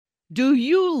Do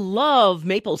you love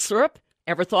maple syrup?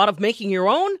 Ever thought of making your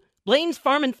own? Blaine's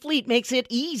Farm and Fleet makes it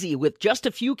easy with just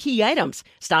a few key items.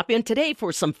 Stop in today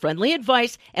for some friendly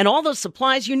advice and all the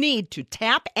supplies you need to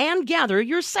tap and gather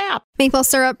your sap. Maple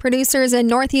syrup producers in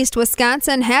northeast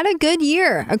Wisconsin had a good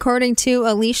year, according to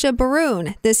Alicia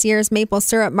Baroun, this year's maple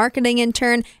syrup marketing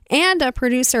intern and a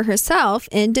producer herself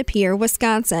in De Pere,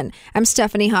 Wisconsin. I'm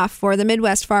Stephanie Hoff for the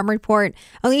Midwest Farm Report.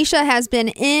 Alicia has been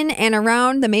in and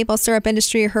around the maple syrup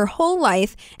industry her whole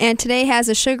life and today has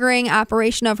a sugaring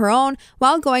operation of her own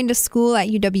while going to school at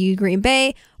UW Green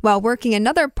Bay, while working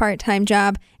another part-time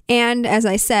job, and, as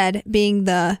I said, being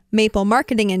the maple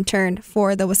marketing intern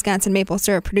for the Wisconsin Maple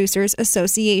Syrup Producers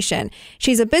Association.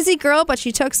 She's a busy girl, but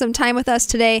she took some time with us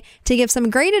today to give some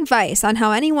great advice on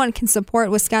how anyone can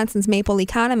support Wisconsin's maple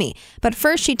economy. But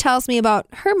first, she tells me about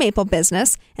her maple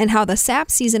business and how the sap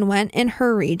season went in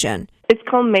her region. It's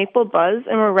called Maple Buzz,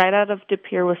 and we're right out of De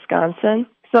Pere, Wisconsin.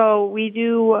 So we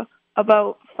do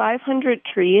about 500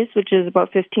 trees, which is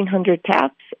about 1,500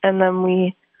 taps, and then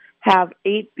we have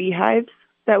 8 beehives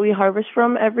that we harvest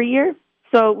from every year.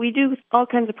 So we do all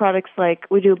kinds of products, like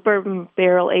we do bourbon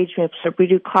barrel aged maple syrup, we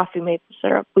do coffee maple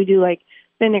syrup, we do like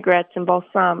vinaigrettes and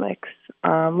balsamics,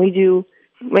 we do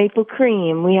maple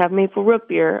cream, we have maple root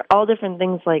beer, all different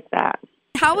things like that.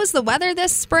 How was the weather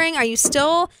this spring? Are you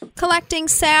still collecting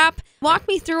sap? Walk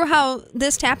me through how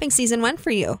this tapping season went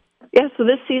for you. Yeah, so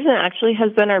this season actually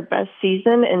has been our best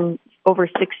season in over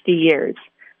 60 years.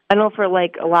 I know for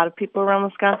like a lot of people around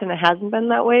Wisconsin, it hasn't been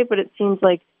that way, but it seems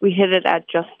like we hit it at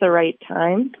just the right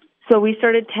time. So we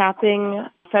started tapping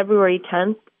February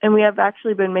 10th, and we have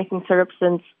actually been making syrup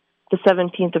since the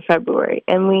 17th of February.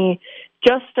 And we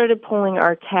just started pulling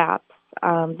our taps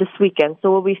this weekend,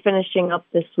 so we'll be finishing up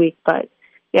this week. But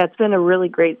yeah, it's been a really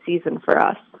great season for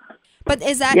us. But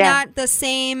is that not the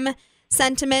same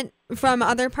sentiment from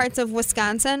other parts of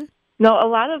Wisconsin? No, a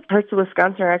lot of parts of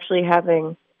Wisconsin are actually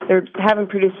haven't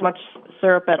produced much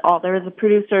syrup at all. There is a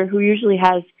producer who usually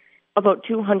has about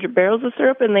 200 barrels of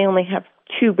syrup, and they only have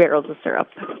 2 barrels of syrup.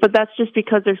 But that's just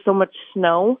because there's so much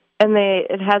snow, and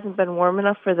it hasn't been warm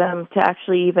enough for them to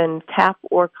actually even tap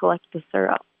or collect the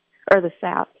syrup or the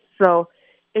sap. So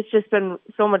it's just been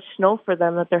so much snow for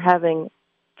them that they're having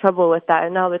trouble with that.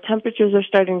 And now the temperatures are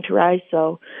starting to rise,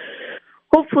 so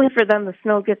hopefully for them the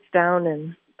snow gets down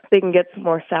and they can get some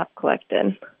more sap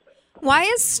collected. Why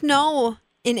is snow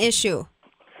an issue?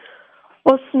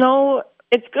 Well, snow,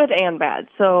 it's good and bad.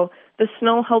 So the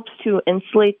snow helps to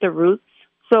insulate the roots.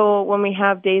 So when we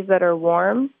have days that are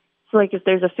warm, so like if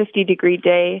there's a 50-degree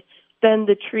day, then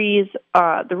the trees,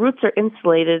 the roots are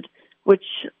insulated, which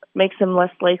makes them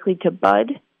less likely to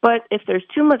bud. But if there's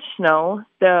too much snow,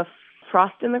 the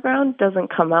frost in the ground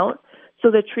doesn't come out,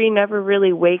 so the tree never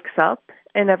really wakes up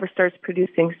and never starts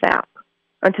producing sap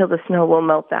until the snow will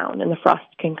melt down and the frost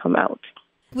can come out.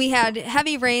 We had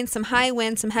heavy rain, some high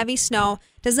wind, some heavy snow.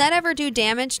 Does that ever do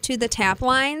damage to the tap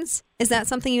lines? Is that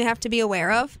something you have to be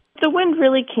aware of? The wind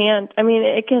really can't. I mean,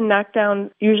 it can knock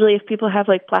down, usually if people have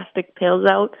like plastic pails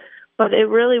out, but it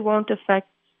really won't affect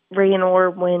rain or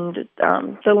wind,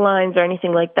 the lines or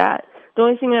anything like that. The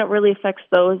only thing that really affects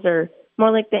those are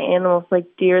more like the animals, like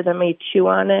deer that may chew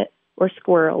on it, or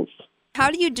squirrels. How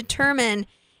do you determine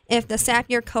if the sap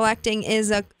you're collecting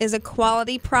is a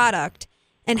quality product,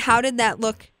 and how did that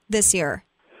look this year?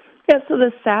 Yeah, so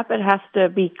the sap, it has to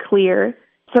be clear.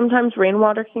 Sometimes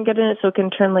rainwater can get in it, so it can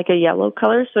turn like a yellow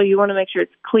color. So you want to make sure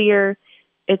it's clear,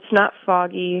 it's not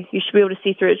foggy. You should be able to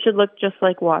see through it. It should look just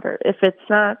like water. If it's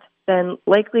not, then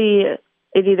likely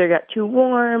it either got too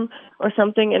warm or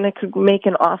something, and it could make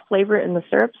an off flavor in the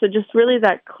syrup. So just really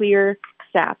that clear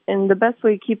sap. And the best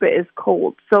way to keep it is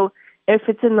cold. So if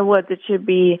it's in the woods, it should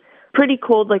be pretty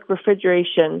cold, like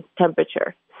refrigeration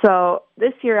temperature. So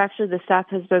this year, actually, the sap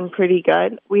has been pretty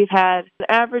good. We've had an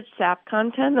average sap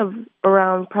content of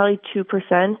around probably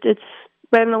 2%. It's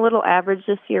been a little average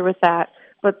this year with that,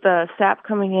 but the sap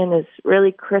coming in is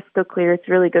really crystal clear. It's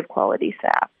really good quality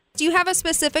sap. Do you have a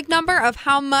specific number of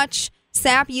how much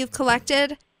sap you've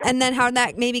collected and then how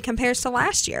that maybe compares to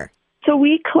last year? So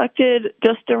we collected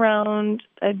just around,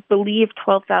 I believe,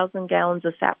 12,000 gallons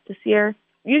of sap this year.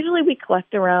 Usually we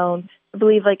collect around, I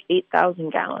believe, like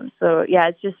 8,000 gallons. So, yeah,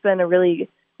 it's just been a really,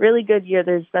 really good year.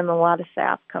 There's been a lot of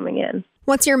sap coming in.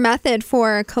 What's your method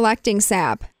for collecting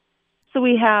sap? So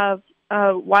we have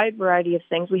a wide variety of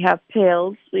things. We have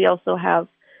pails. We also have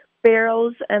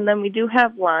barrels, and then we do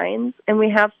have lines, and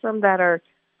we have some that are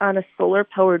on a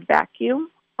solar-powered vacuum.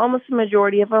 Almost the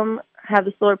majority of them have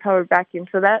the solar-powered vacuum.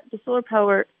 So that the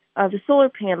solar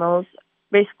panels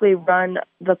basically run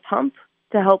the pump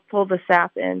to help pull the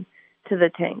sap in to the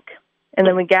tank. And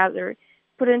then we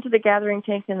put it into the gathering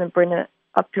tank, and then bring it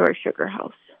up to our sugar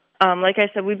house. Like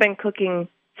I said, we've been cooking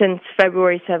since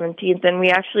February 17th, and we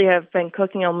actually have been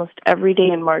cooking almost every day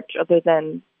in March other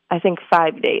than, I think,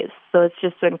 5 days. So it's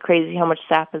just been crazy how much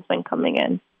sap has been coming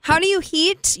in. How do you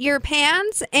heat your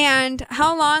pans, and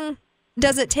how long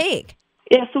does it take?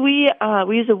 Yeah, so we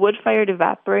use a wood-fired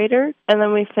evaporator, and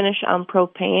then we finish on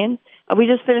propane. We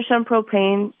just finish on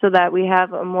propane so that we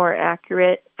have a more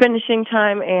accurate finishing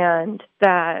time and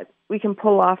that we can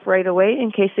pull off right away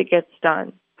in case it gets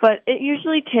done. But it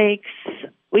usually takes,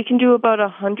 we can do about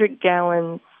 100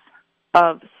 gallons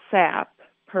of sap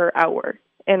per hour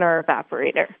in our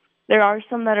evaporator. There are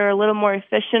some that are a little more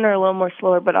efficient or a little more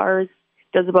slower, but ours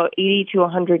does about 80 to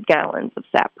 100 gallons of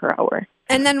sap per hour.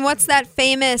 And then what's that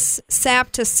famous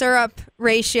sap to syrup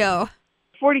ratio?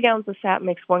 40 gallons of sap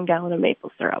makes 1 gallon of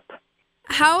maple syrup.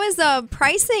 How is the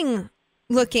pricing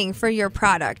looking for your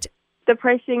product? The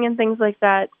pricing and things like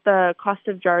that, the cost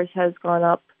of jars has gone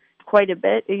up quite a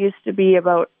bit. It used to be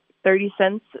about 30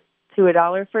 cents to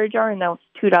 $1 for a jar, and now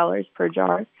it's $2 per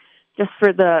jar just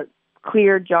for the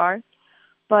clear jar.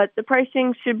 But the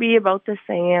pricing should be about the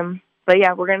same. But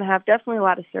yeah, we're going to have definitely a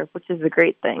lot of syrup, which is a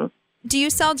great thing. Do you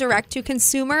sell direct to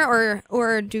consumer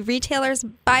or do retailers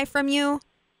buy from you?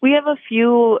 We have a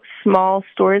few small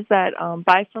stores that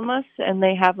buy from us, and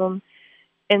they have them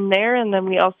in there. And then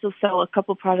we also sell a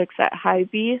couple products at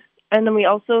Hy-Vee. And then we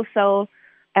also sell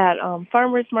at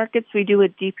farmers markets. We do a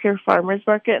De Pere farmers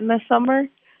market in the summer.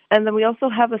 And then we also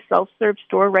have a self-serve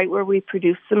store right where we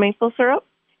produce the maple syrup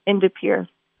in De Pere.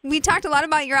 We talked a lot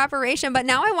about your operation, but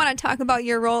now I want to talk about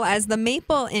your role as the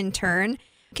maple intern.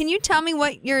 Can you tell me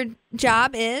what your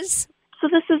job is? So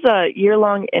this is a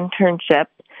year-long internship.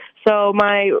 So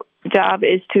my job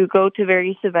is to go to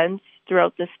various events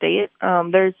throughout the state.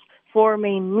 There's 4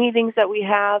 main meetings that we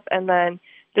have, and then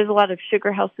there's a lot of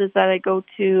sugar houses that I go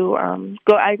to.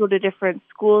 I go to different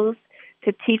schools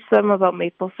to teach them about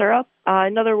maple syrup.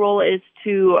 Another role is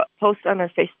to post on our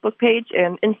Facebook page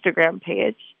and Instagram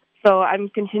page. So I'm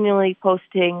continually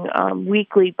posting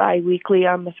weekly, bi-weekly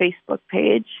on the Facebook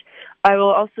page. I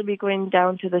will also be going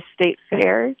down to the state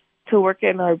fair to work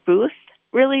in our booth.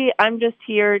 Really, I'm just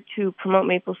here to promote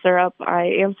maple syrup. I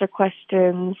answer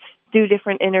questions, do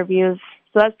different interviews.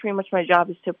 So that's pretty much my job,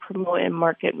 is to promote and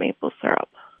market maple syrup.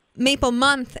 Maple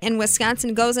Month in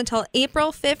Wisconsin goes until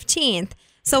April 15th.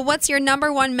 So what's your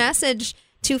number one message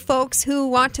to folks who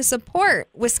want to support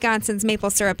Wisconsin's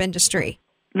maple syrup industry?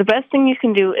 The best thing you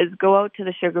can do is go out to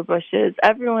the sugar bushes.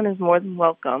 Everyone is more than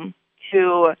welcome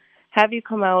to have you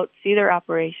come out, see their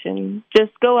operation.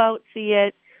 Just go out, see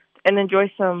it, and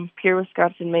enjoy some pure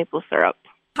Wisconsin maple syrup.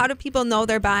 How do people know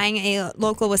they're buying a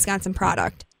local Wisconsin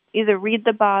product? Either read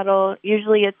the bottle.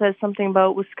 Usually it says something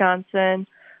about Wisconsin.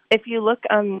 If you look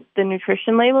on the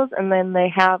nutrition labels and then they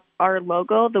have our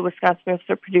logo, the Wisconsin Maple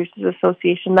Syrup Producers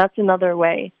Association, that's another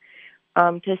way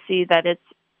to see that it's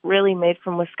really made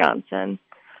from Wisconsin.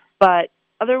 But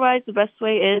otherwise, the best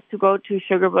way is to go to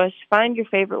Sugar Bush, find your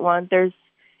favorite one.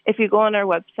 If you go on our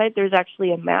website, there's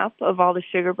actually a map of all the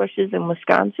sugar bushes in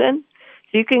Wisconsin.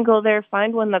 So you can go there,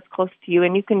 find one that's close to you,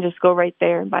 and you can just go right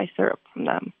there and buy syrup from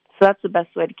them. So that's the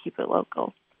best way to keep it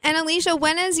local. And Alicia,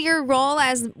 when is your role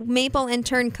as Maple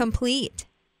Intern complete?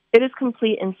 It is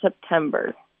complete in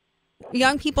September.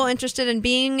 Young people interested in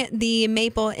being the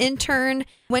Maple Intern,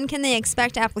 when can they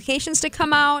expect applications to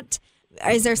come out?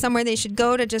 Is there somewhere they should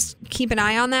go to just keep an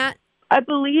eye on that? I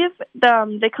believe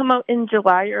they come out in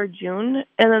July or June,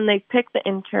 and then they pick the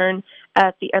intern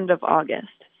at the end of August.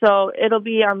 So it'll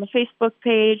be on the Facebook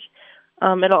page.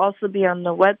 It'll also be on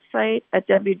the website at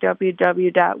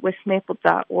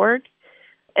www.wismaple.org.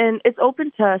 And it's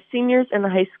open to seniors in the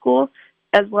high school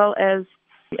as well as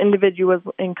individuals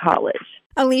in college.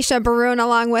 Alicia Baroun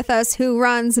along with us, who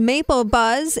runs Maple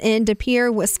Buzz in De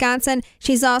Pere, Wisconsin.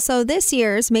 She's also this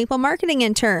year's Maple Marketing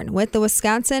Intern with the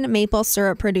Wisconsin Maple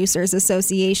Syrup Producers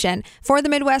Association. For the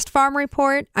Midwest Farm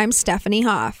Report, I'm Stephanie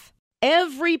Hoff.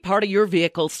 Every part of your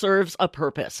vehicle serves a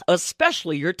purpose,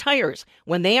 especially your tires.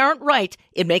 When they aren't right,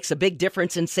 it makes a big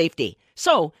difference in safety.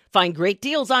 So, find great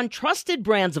deals on trusted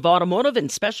brands of automotive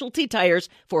and specialty tires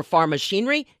for farm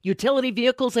machinery, utility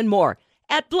vehicles, and more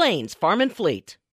at Blaine's Farm and Fleet.